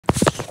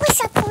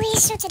What's up,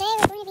 boys? So today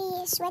we're going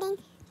to be sweating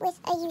with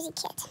a yuzi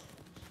kit.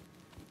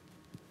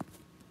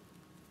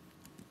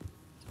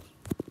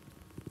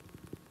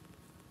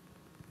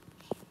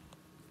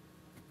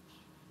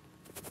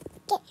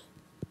 Get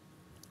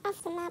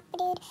off the map,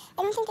 dude.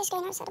 I don't think this guy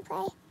knows how to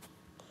play.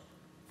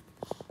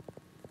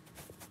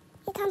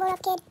 You comboed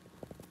up, kid.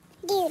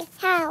 Dude,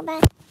 how,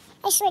 bruh?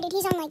 I swear, dude,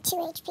 he's on like 2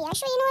 HP.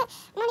 Actually, you know what?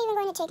 I'm not even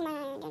going to take my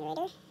iron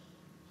generator.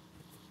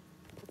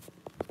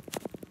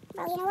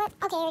 Well, you know what?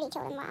 Okay, I already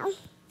killed him. Wow.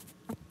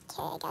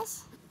 Okay, I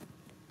guess.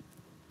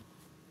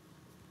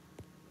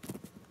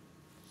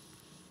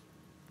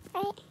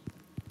 Alright.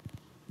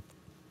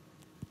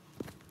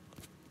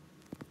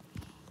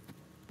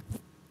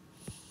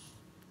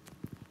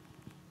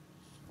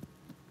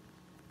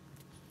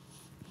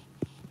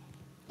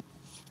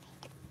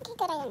 Okay,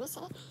 good, I didn't miss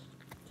it.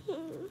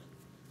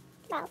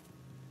 Well,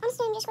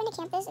 honestly, I'm just going to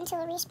camp this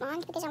until it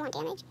respawns because I want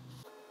damage.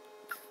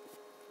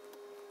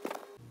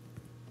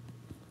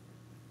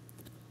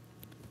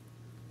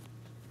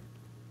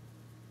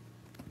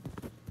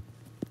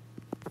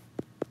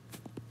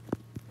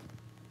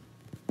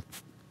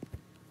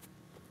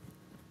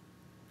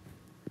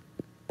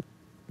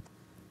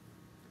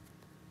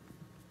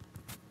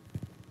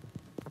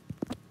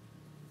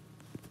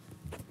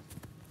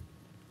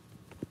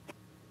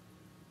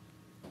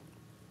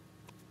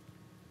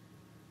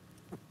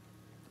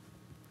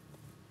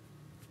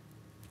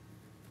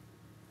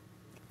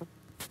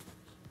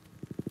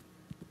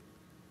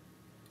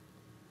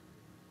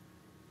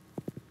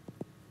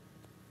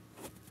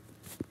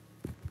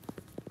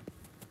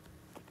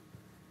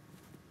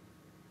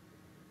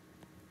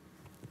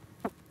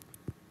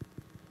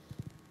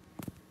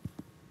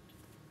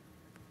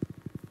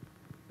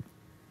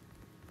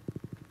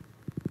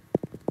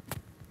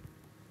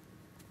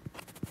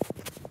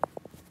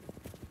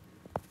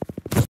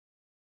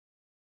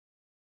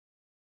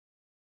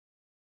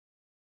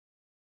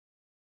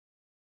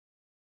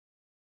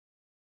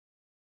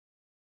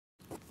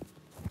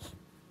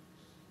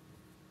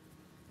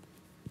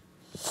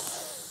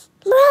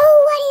 Bro,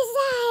 what is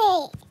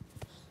that?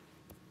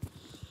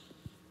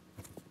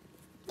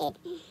 Dude.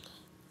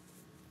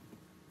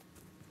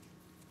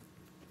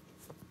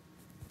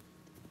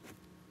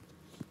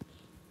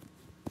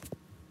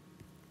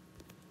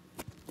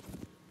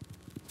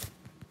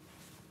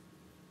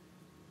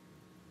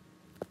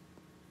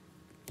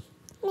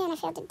 Man, I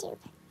failed to dupe.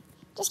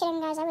 Just kidding,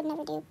 guys. I would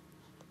never dupe.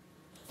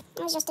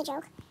 It was just a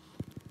joke.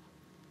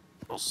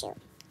 Oh, shoot.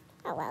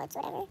 Oh, well, it's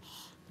whatever.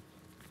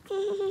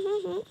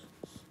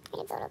 I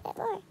need to build a bit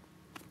more.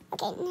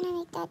 Okay, and then I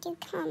make that dude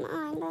come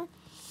on, bro.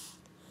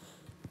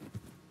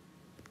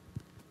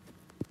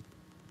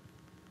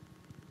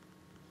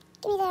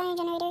 Give me the iron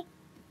generator.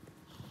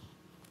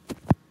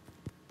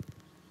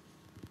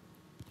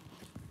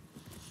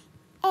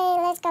 Hey,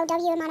 let's go.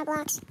 W amount of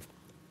blocks.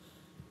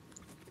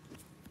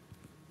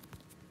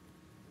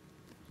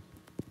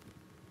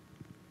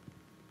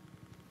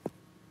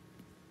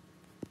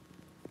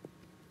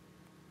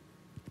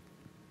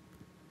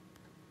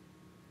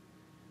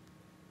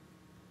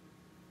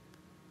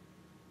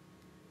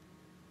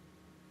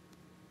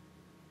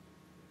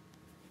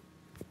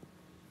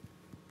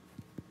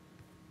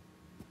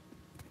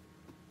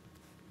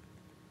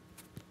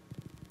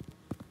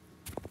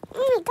 Oh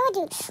my god,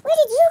 dude. Where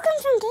did you come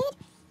from, dude?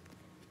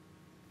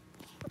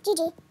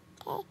 GG.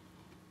 Okay.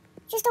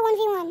 Just a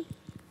 1v1.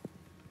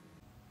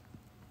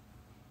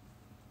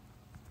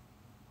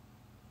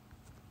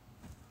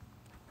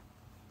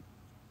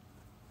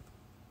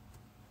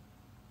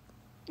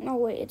 No,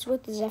 wait, it's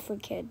with the Zephyr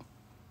kid.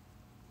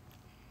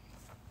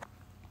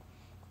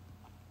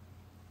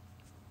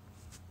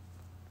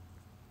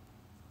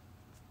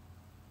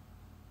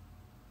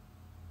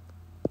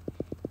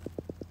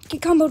 Get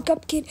comboed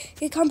up, kid.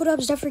 Get comboed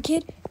up, Zephyr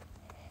kid.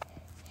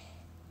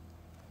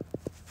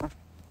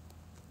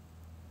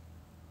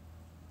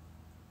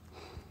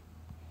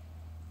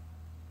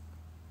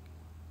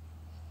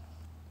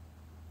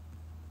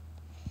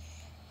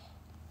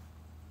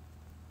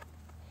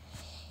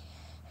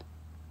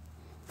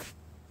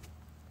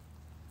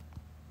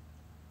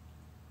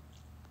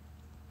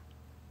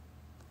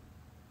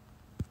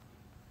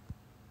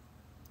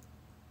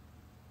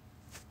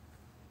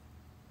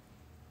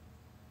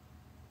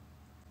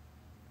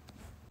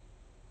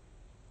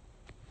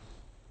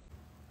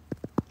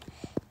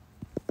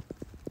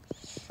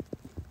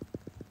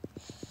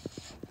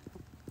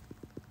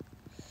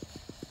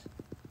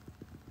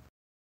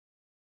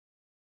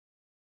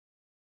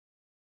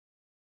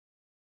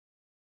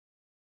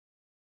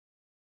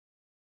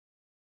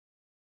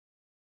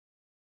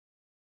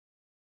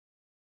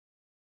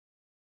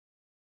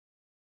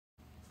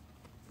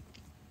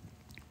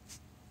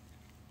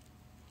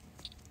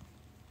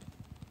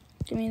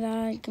 Give me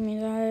that, give me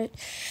that.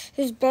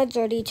 His bed's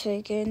already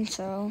taken,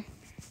 so.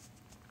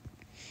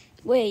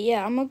 Wait,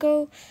 yeah, I'm gonna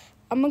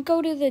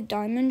go to the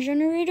diamond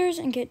generators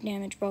and get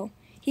damage, bro.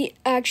 He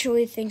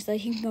actually thinks that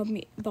he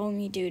can bow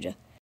me, dude.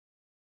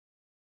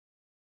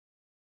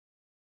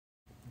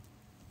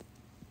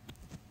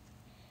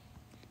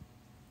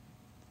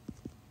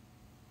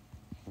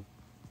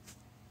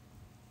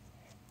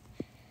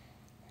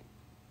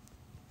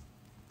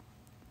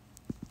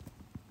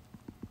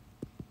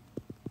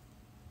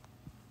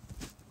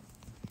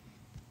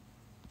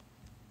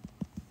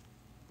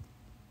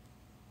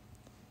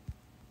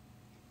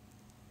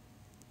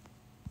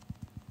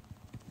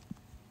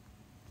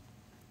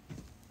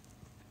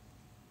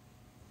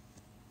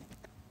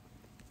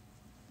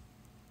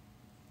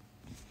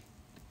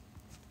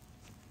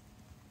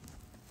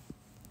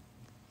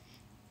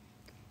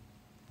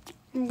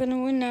 I'm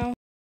gonna win now.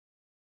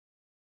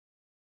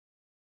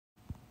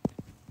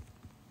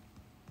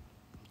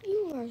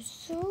 You are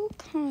so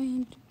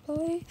kind,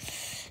 boy.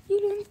 You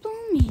didn't blow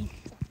me.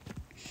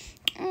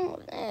 Oh,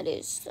 that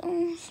is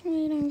so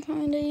sweet and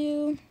kind of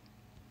you.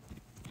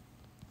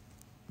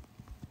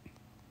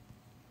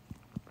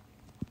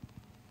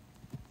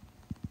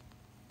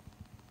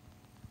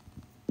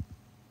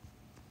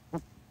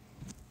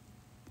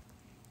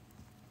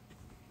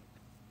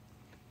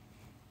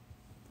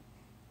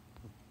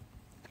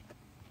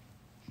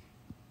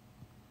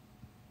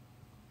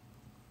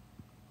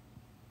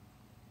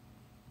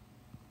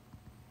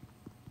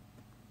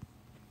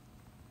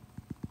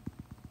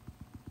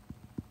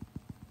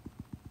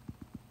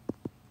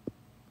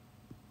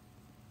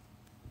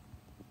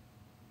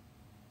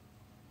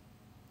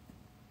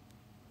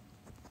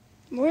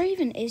 Where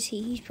even is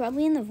he? He's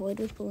probably in the void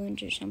with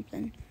balloons or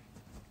something.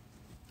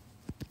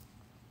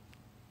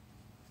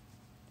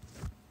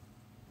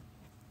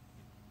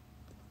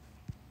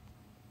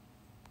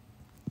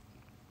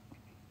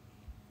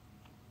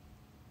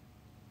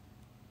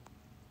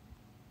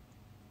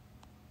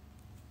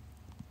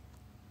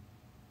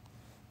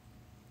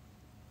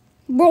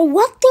 Bro,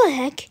 what the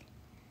heck?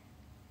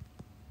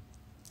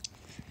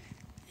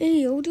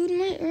 Hey, yo, dude,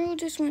 my arrow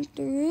just went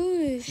through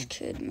this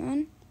kid,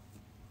 man.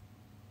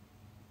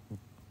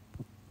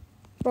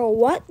 Bro,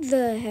 what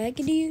the heck,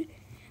 dude?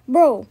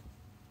 Bro,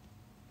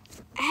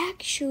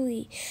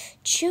 actually,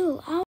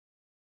 chill out.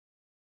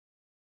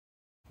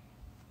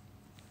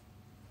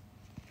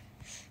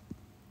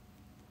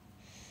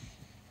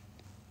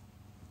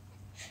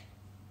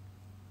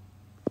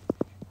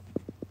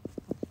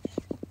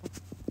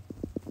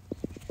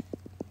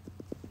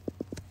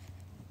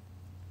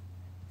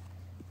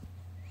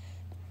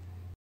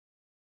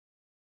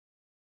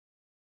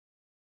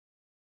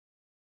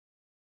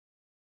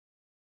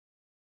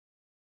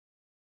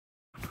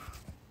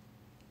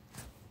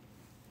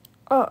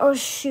 Oh,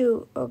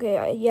 shoot.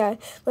 Okay, yeah.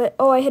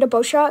 I hit a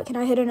bow shot. Can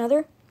I hit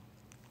another?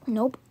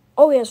 Nope.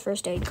 Oh, he has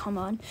first aid. Come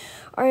on.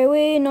 All right,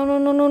 wait.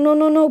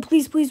 No.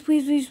 Please.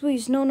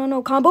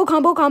 No. Combo.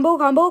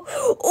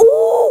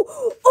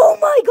 Oh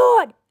my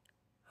God.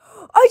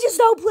 I just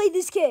outplayed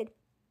this kid.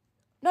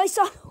 Nice.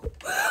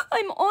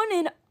 I'm on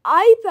an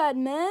iPad,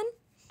 man.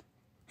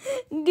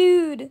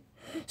 Dude.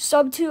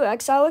 Sub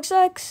 2X, Alex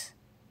X.